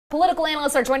Political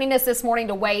analysts are joining us this morning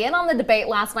to weigh in on the debate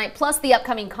last night, plus the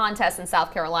upcoming contest in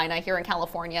South Carolina, here in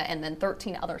California, and then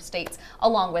 13 other states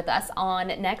along with us on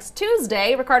next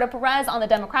Tuesday. Ricardo Perez on the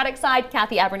Democratic side,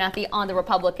 Kathy Abernathy on the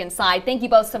Republican side. Thank you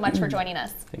both so much for joining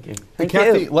us. Thank you. Hey,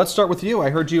 Kathy, let's start with you.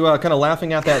 I heard you kind of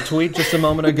laughing at that tweet just a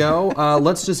moment ago.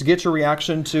 Let's just get your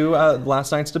reaction to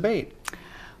last night's debate.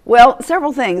 Well,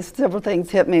 several things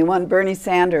hit me. One, Bernie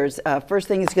Sanders, first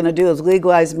thing he's going to do is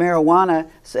legalize marijuana,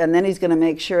 and then he's going to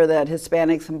make sure that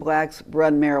Hispanics and blacks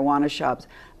run marijuana shops.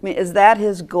 I mean, is that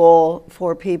his goal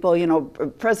for people? You know,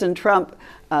 President Trump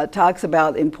talks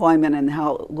about employment and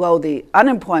how low the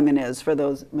unemployment is for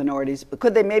those minorities. But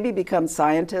could they maybe become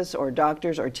scientists or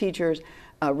doctors or teachers?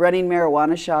 Running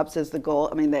marijuana shops is the goal.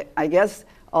 I mean, I guess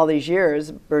all these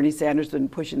years, Bernie Sanders has been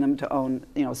pushing them to own,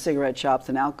 cigarette shops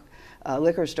and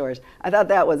liquor stores. I thought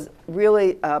that was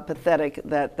really pathetic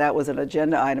that was an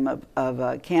agenda item of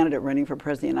a candidate running for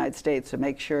president of the United States to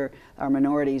make sure our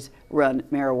minorities run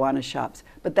marijuana shops.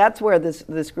 But that's where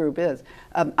this group is.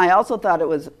 I also thought it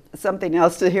was something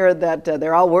else to hear that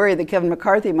they're all worried that Kevin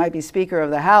McCarthy might be Speaker of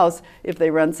the House if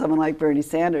they run someone like Bernie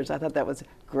Sanders. I thought that was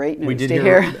great news to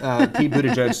hear. We did hear Pete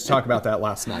Buttigieg talk about that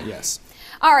last night, yes.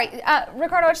 All right,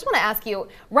 Ricardo, I just want to ask you,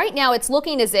 right now it's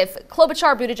looking as if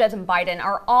Klobuchar, Buttigieg, and Biden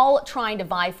are all trying to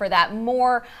vie for that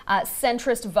more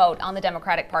centrist vote on the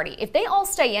Democratic Party. If they all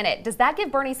stay in it, does that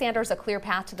give Bernie Sanders a clear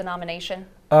path to the nomination?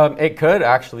 It could,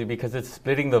 actually, because it's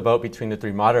splitting the vote between the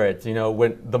three moderates. You know,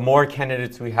 when the more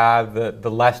candidates we have, the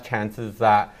less chances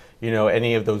that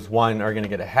any of those one are going to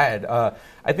get ahead.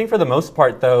 I think for the most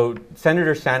part, though,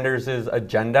 Senator Sanders'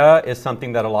 agenda is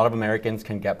something that a lot of Americans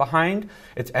can get behind.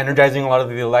 It's energizing a lot of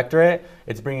the electorate.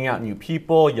 It's bringing out new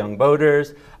people, young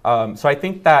voters. So I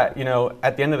think that,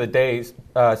 at the end of the day,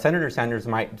 Senator Sanders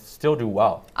might still do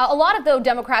well. A lot of, though,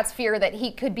 Democrats fear that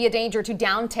he could be a danger to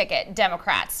down-ticket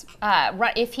Democrats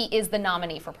if he is the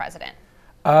nominee for president.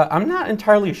 I'm not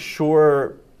entirely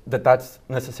sure that that's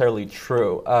necessarily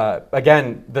true.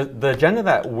 Again, the agenda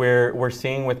that we're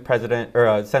seeing with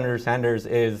Senator Sanders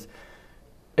is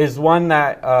one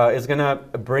that is going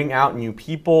to bring out new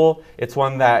people. It's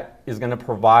one that is going to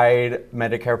provide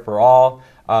Medicare for all.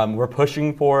 We're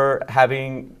pushing for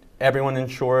having everyone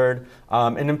insured.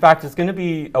 And in fact, it's going to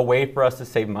be a way for us to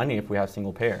save money if we have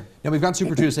single payer. Now, we've got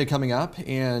Super Tuesday coming up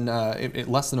in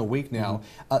less than a week now.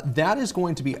 That is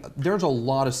going to be, there's a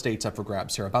lot of states up for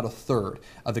grabs here. About a third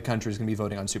of the country is going to be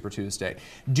voting on Super Tuesday.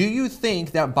 Do you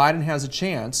think that Biden has a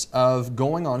chance of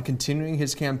going on, continuing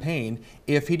his campaign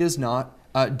if he does not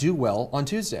do well on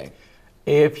Tuesday?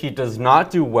 If he does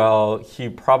not do well, he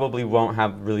probably won't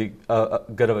have really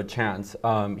good of a chance.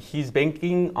 He's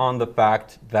banking on the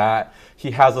fact that he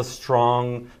has a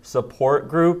strong support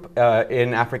group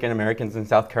in African Americans in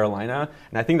South Carolina,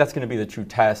 and I think that's going to be the true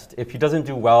test. If he doesn't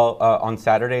do well on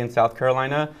Saturday in South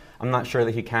Carolina, I'm not sure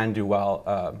that he can do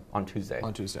well on Tuesday.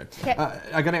 Okay.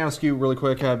 I got to ask you really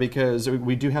quick because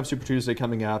we do have Super Tuesday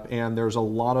coming up, and there's a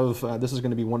lot of, this is going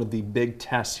to be one of the big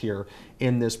tests here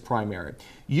in this primary.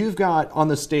 You've got on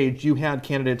the stage, you had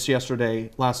candidates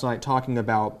last night talking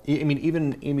about, I mean,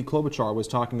 even Amy Klobuchar was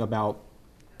talking about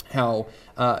how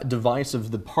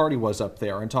divisive the party was up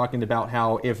there, and talking about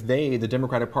how if the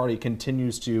Democratic Party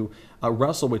continues to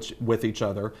wrestle with each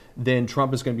other, then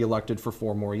Trump is going to be elected for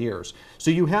 4 more years. So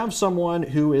you have someone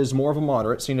who is more of a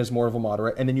moderate, seen as more of a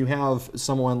moderate, and then you have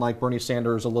someone like Bernie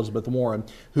Sanders, Elizabeth Warren,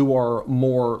 who are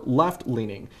more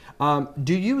left-leaning.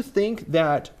 Do you think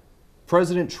that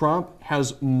President Trump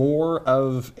has more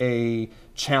of a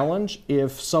challenge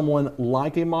if someone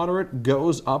like a moderate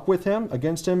goes up with him,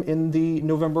 against him in the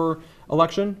November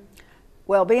election?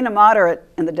 Well, being a moderate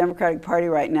in the Democratic Party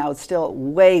right now is still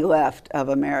way left of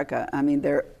America. I mean,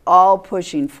 they're all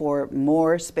pushing for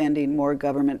more spending, more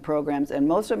government programs, and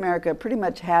most of America pretty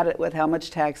much had it with how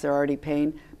much tax they're already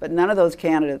paying, but none of those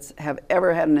candidates have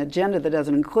ever had an agenda that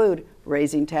doesn't include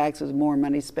raising taxes, more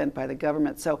money spent by the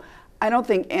government. So I don't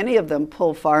think any of them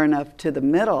pull far enough to the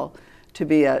middle to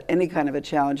be any kind of a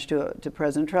challenge to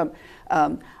President Trump.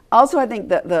 Also, I think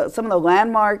that some of the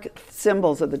landmark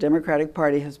symbols of the Democratic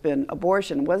Party has been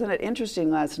abortion. Wasn't it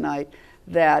interesting last night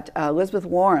that Elizabeth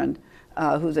Warren,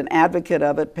 who's an advocate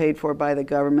of it, paid for by the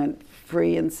government,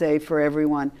 free and safe for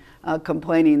everyone,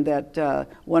 complaining that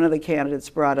one of the candidates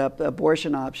brought up the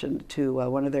abortion option to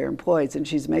one of their employees, and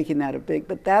she's making that a big,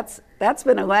 but that's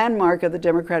been a landmark of the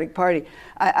Democratic Party.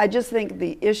 I just think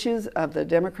the issues of the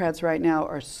Democrats right now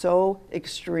are so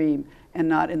extreme and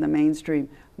not in the mainstream.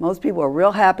 Most people are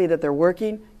real happy that they're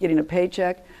working, getting a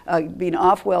paycheck, being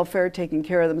off welfare, taking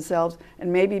care of themselves,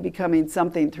 and maybe becoming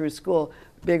something through school.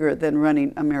 bigger than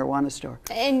running a marijuana store.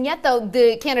 And yet, though,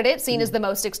 the candidate seen as the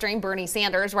most extreme, Bernie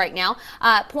Sanders, right now,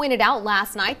 pointed out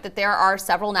last night that there are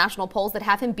several national polls that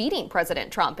have him beating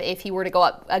President Trump if he were to go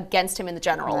up against him in the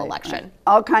general election. Right.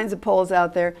 All kinds of polls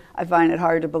out there. I find it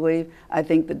hard to believe. I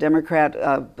think the Democrat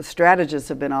strategists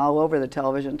have been all over the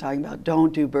television talking about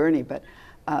don't do Bernie, but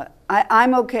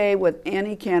I'm okay with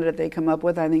any candidate they come up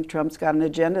with. I think Trump's got an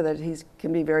agenda that he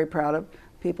can be very proud of.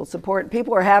 People support.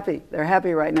 People are happy. They're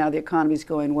happy right now. The economy's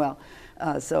going well.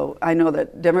 So I know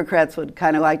that Democrats would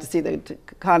kind of like to see the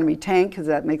economy tank because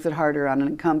that makes it harder on an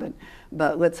incumbent.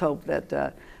 But let's hope that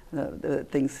the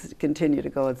things continue to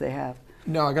go as they have.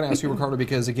 No, I got to ask you, Ricardo,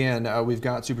 because again, we've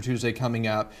got Super Tuesday coming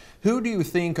up. What do you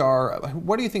think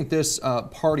this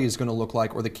party is going to look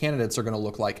like, or the candidates are going to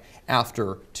look like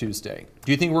after Tuesday?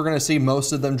 Do you think we're going to see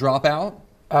most of them drop out?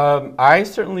 I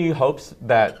certainly hope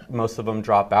that most of them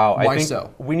drop out. Why I think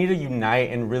so? We need to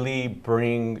unite and really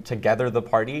bring together the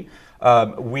party.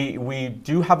 We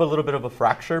do have a little bit of a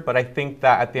fracture, but I think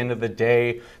that at the end of the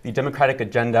day, the Democratic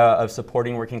agenda of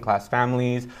supporting working class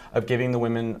families, of giving the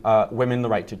women the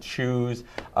right to choose,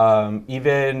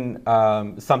 even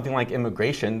something like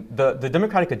immigration, the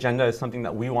Democratic agenda is something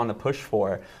that we want to push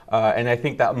for, and I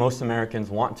think that most Americans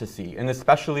want to see, and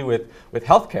especially with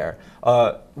healthcare.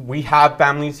 We have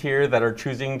families here that are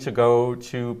choosing to go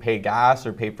to pay gas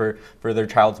or pay for their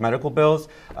child's medical bills.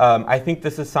 I think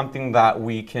this is something that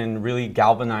we can really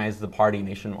galvanize the party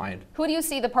nationwide. Who do you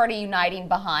see the party uniting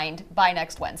behind by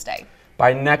next Wednesday?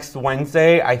 By next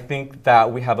Wednesday, I think that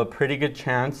we have a pretty good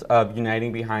chance of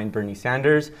uniting behind Bernie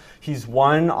Sanders. He's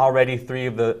won already 3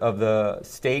 of the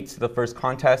states, the first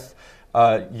contest.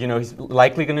 He's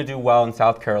likely going to do well in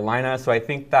South Carolina. So I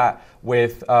think that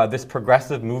with this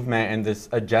progressive movement and this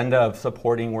agenda of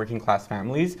supporting working class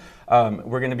families,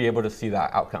 we're going to be able to see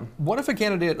that outcome. What if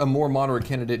a more moderate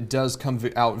candidate, does come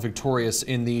out victorious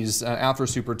in these after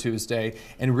Super Tuesday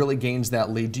and really gains that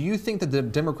lead? Do you think that the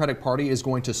Democratic Party is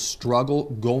going to struggle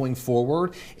going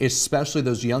forward, especially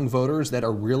those young voters that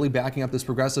are really backing up this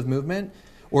progressive movement?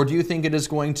 Or do you think it is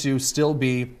going to still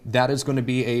be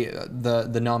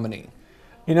the nominee?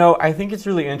 You know, I think it's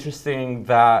really interesting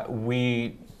that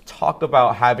we talk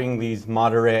about having these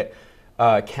moderate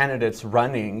candidates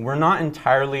running. We're not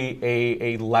entirely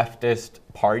a leftist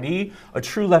party. A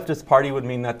true leftist party would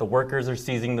mean that the workers are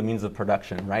seizing the means of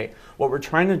production, right? What we're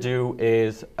trying to do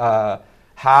is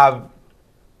have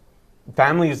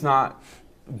families not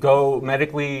go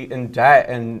medically in debt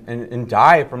and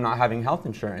die from not having health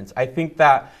insurance. I think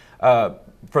that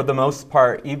for the most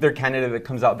part, either candidate that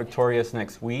comes out victorious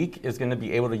next week is going to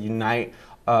be able to unite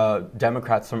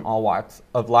Democrats from all walks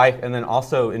of life, and then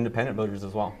also independent voters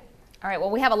as well. All right,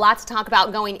 well, we have a lot to talk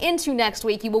about going into next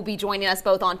week. You will be joining us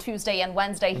both on Tuesday and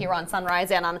Wednesday here on Sunrise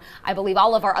and on, I believe,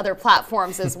 all of our other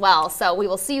platforms as well. So we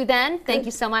will see you then. Thank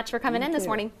you so much for coming in this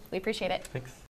morning. We appreciate it. Thanks.